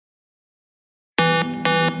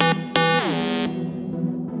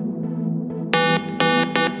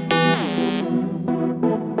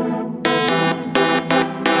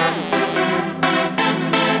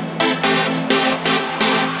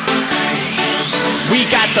We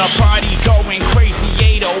got the party going crazy,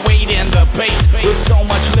 808 in the bass. With so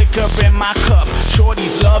much liquor in my cup,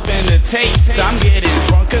 shorty's loving the taste. I'm getting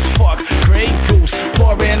drunk as fuck, Grey Goose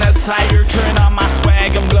pouring us higher. Turn on my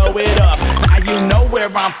swag and blow it up. Now you know we're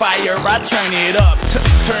on fire, I turn it up,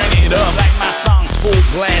 turn it up. Like my song's full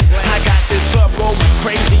blast, I got this club going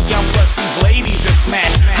crazy. Plus these ladies are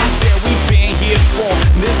smashed. I said we've been here before,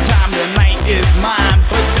 this time the night is mine.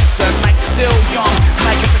 But since the night's still young,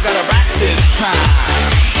 I guess I gotta rap this time.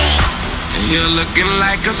 You're looking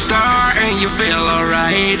like a star and you feel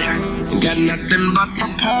alright. Got nothing but the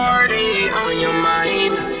party on your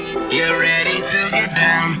mind. You're ready to get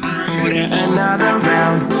down with another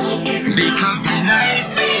round, because the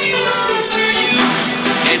night belongs to you.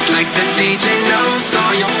 It's like the DJ knows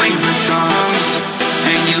all your favorite songs,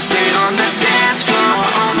 and you stay on the dance floor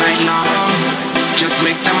all night long. Just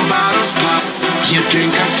make them bottles pop, you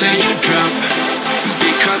drink until you drop,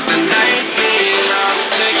 because the